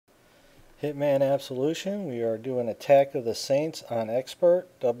Hitman Absolution. We are doing Attack of the Saints on Expert,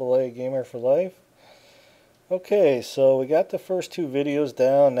 AA Gamer for Life. Okay, so we got the first two videos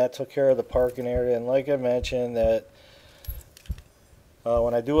down. That took care of the parking area, and like I mentioned, that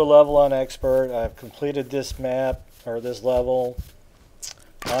when I do a level on Expert, I've completed this map, or this level,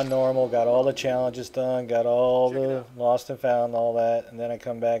 on normal, got all the challenges done, got all the lost and found, all that, and then I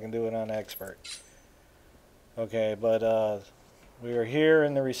come back and do it on Expert. Okay, but we are here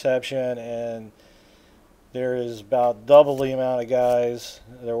in the reception, and there is about double the amount of guys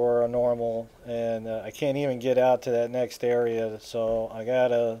there were on normal, and I can't even get out to that next area, so I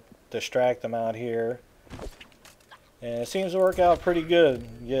gotta distract them out here. And it seems to work out pretty good.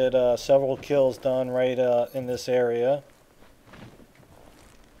 Get several kills done right in this area.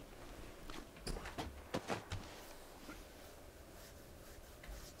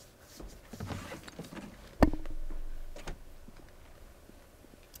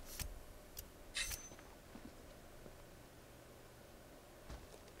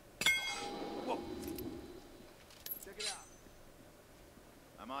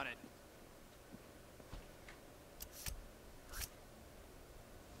 I'm on it.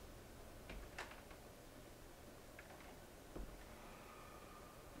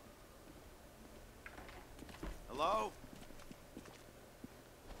 Hello?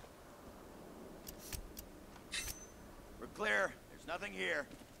 We're clear. There's nothing here.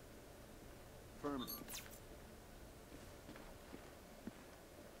 Affirmative.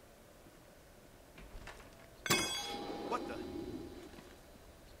 What the?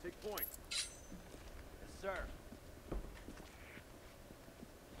 Take point. Yes, sir.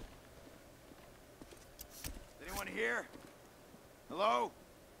 Is anyone here? Hello?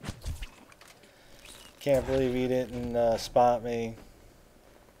 Can't believe he didn't spot me,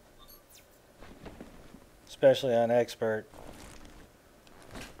 especially on Expert.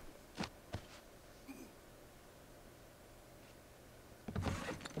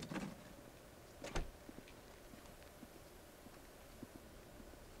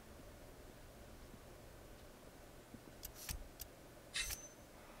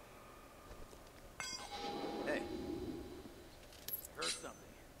 Hey. Heard something.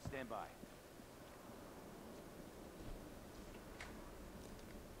 Stand by.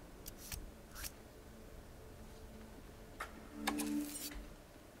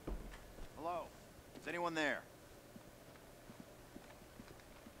 Hello? Is anyone there?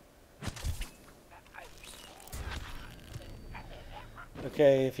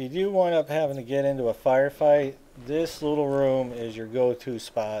 Okay, if you do wind up having to get into a firefight, this little room is your go-to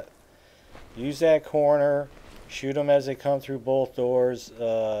spot. Use that corner, shoot them as they come through both doors.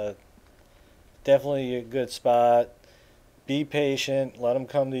 Definitely a good spot. Be patient, let them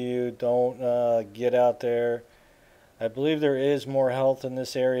come to you, don't get out there. I believe there is more health in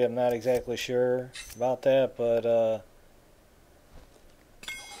this area. I'm not exactly sure about that, but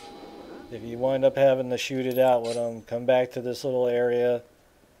if you wind up having to shoot it out with them, come back to this little area.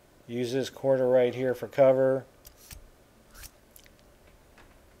 Use this corner right here for cover.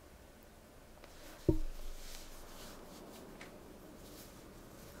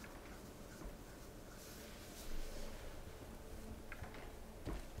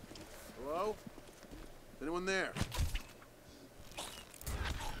 Hello? Is anyone there?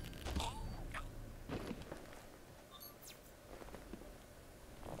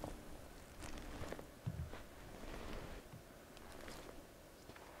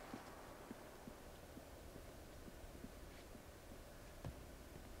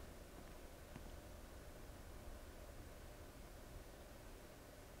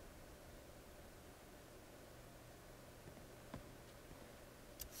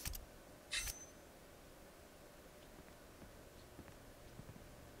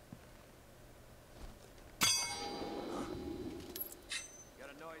 Got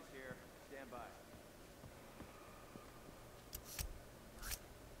a noise here. Stand by.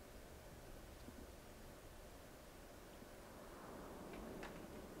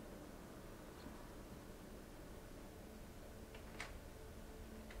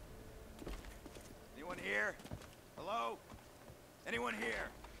 Anyone here? Hello? Anyone here?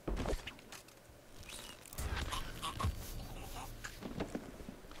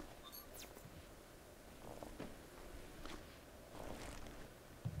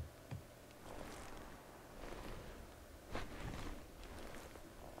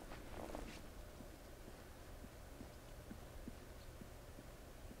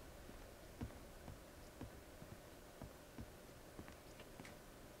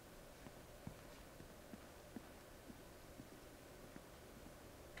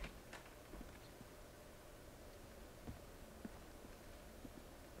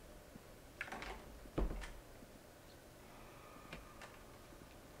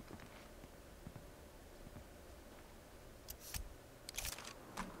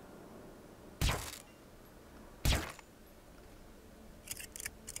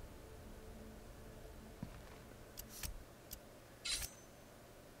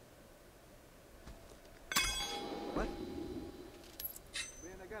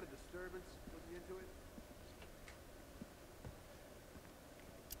 to it?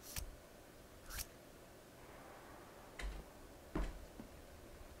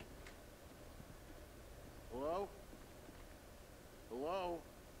 Hello? Hello?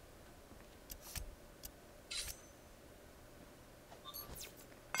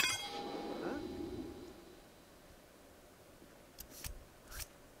 Huh?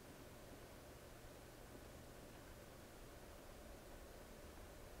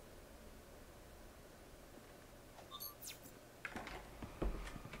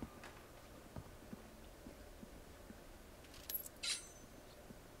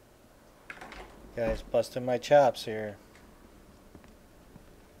 Guys, busting my chops here.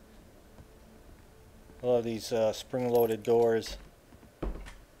 Love these spring-loaded doors.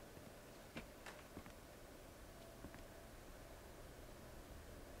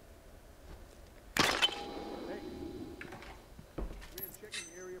 Hey. Man, checking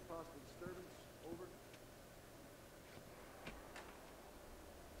the area, possible disturbance. Over.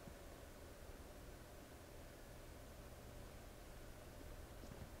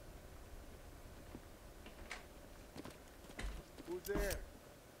 Who's there?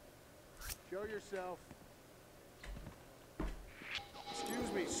 Show yourself.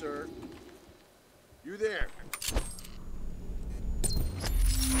 Excuse me, sir. You there?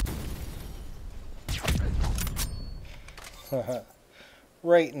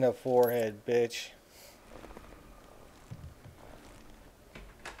 Right in the forehead, bitch.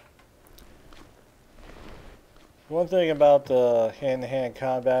 One thing about the hand-to-hand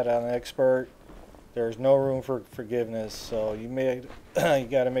combat on an expert, there's no room for forgiveness. So you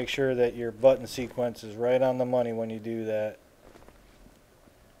got to make sure that your button sequence is right on the money when you do that.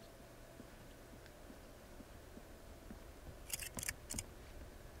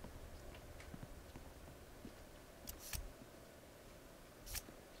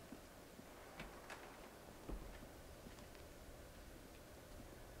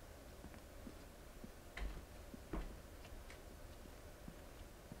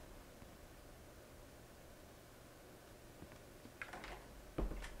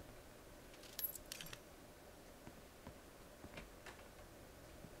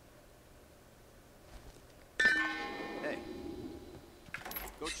 Hey,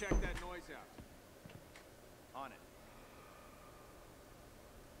 Go check that noise out. on it.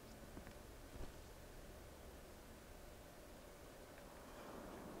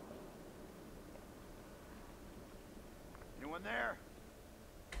 Anyone there?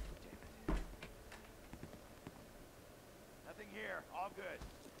 Damn it. Nothing here. All good.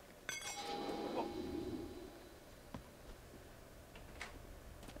 Oh.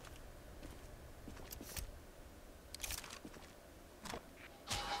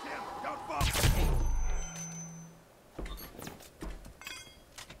 Damn, don't fall.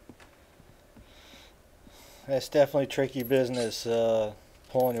 That's definitely tricky business,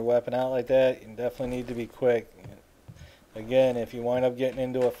 pulling your weapon out like that. You definitely need to be quick. Again, if you wind up getting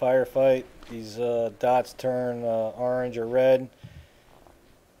into a firefight, these dots turn orange or red.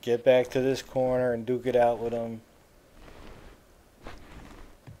 Get back to this corner and duke it out with them.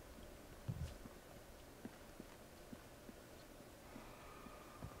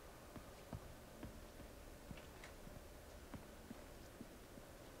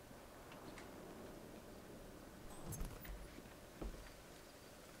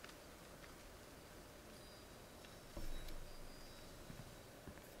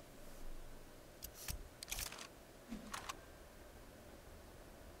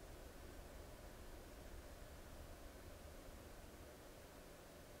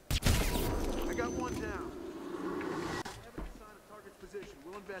 I got one down. Evidence sign of target's position.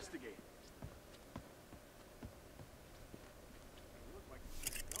 We'll investigate. You look like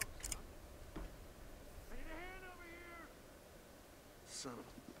you're seeing ghosts, huh? I need a hand over here! Son of a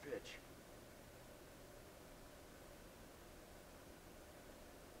bitch.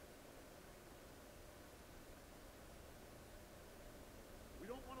 We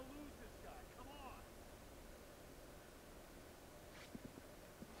don't want to lose this guy. Come on!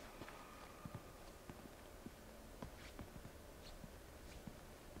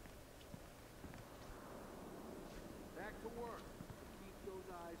 Back to work. Keep those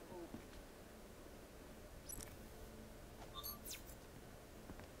eyes open.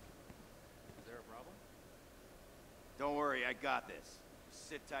 Is there a problem? Don't worry, I got this. Just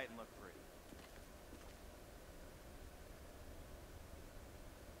sit tight and look pretty.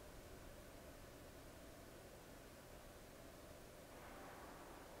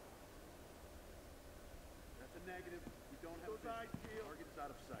 That's a negative. We don't have those eyes peeled. Target's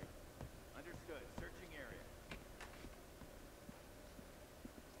out of sight. Understood. Searching area.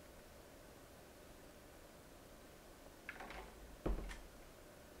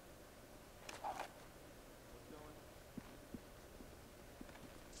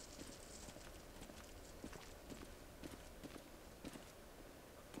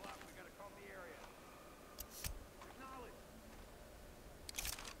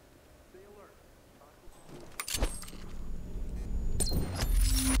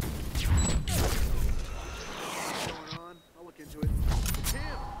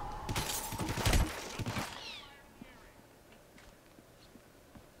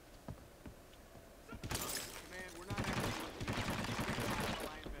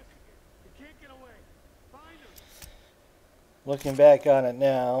 Looking back on it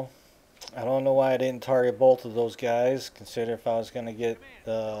now, I don't know why I didn't target both of those guys, consider if I was going to get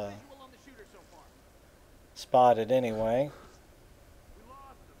spotted anyway. We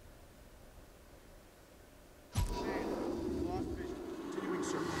lost him. Man, lost vision. Continuing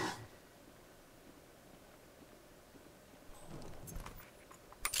search.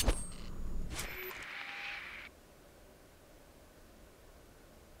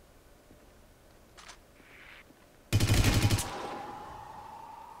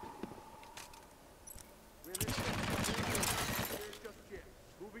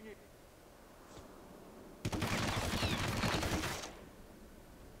 Moving in.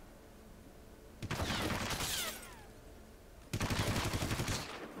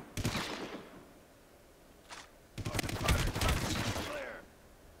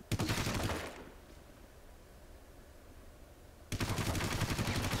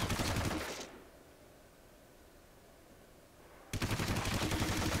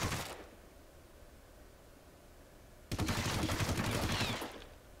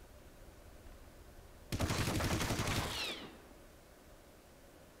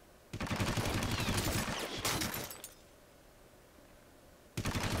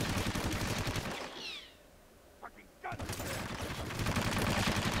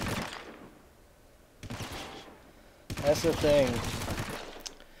 That's the thing.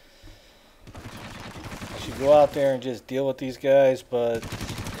 I should go out there and just deal with these guys, but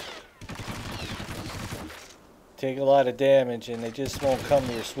take a lot of damage and they just won't come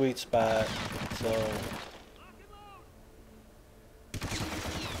to your sweet spot. So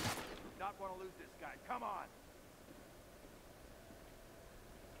Not want to lose this guy. Come on.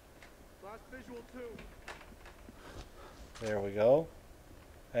 Last visual 2. there we go.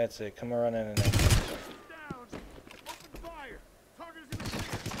 That's it. Come on in and in. Down. Open fire. Target is in the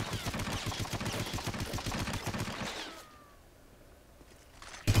clear.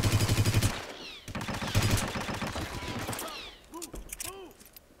 Move. Move.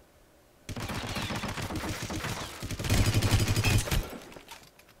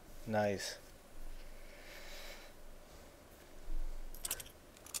 Nice.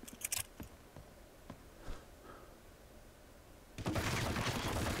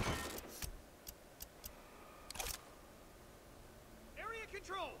 Area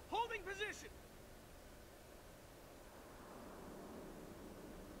control. Holding position.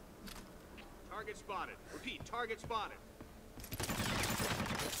 Target spotted. Repeat. Target spotted.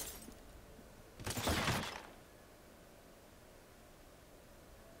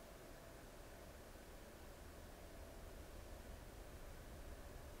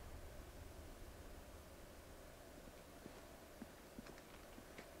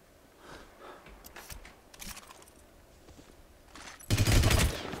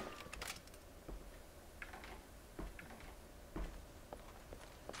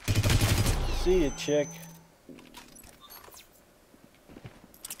 See you, chick.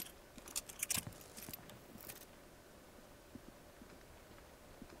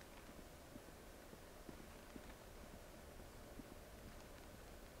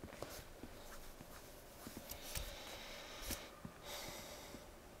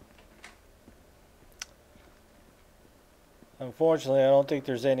 Unfortunately, I don't think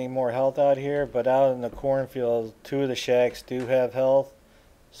there's any more health out here, but out in the cornfield, 2 of the shacks do have health,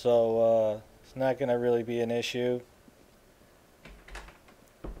 so it's not going to really be an issue.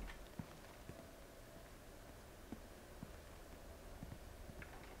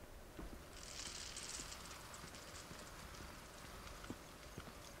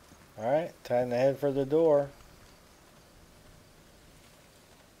 Alright, time to head for the door.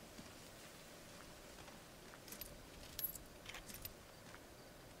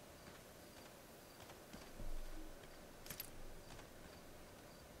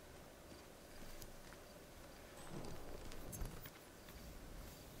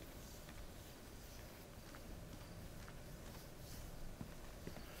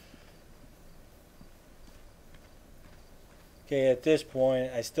 Okay, at this point,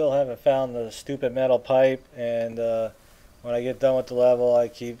 I still haven't found the stupid metal pipe, and when I get done with the level, I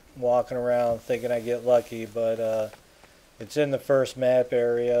keep walking around thinking I get lucky, but it's in the first map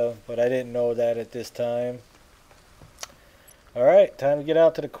area, but I didn't know that at this time. Alright, time to get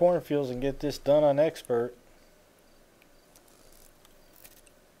out to the cornfields and get this done on Expert.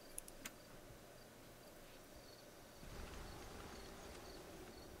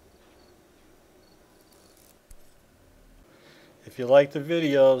 If you like the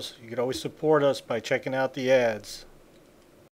videos, you can always support us by checking out the ads.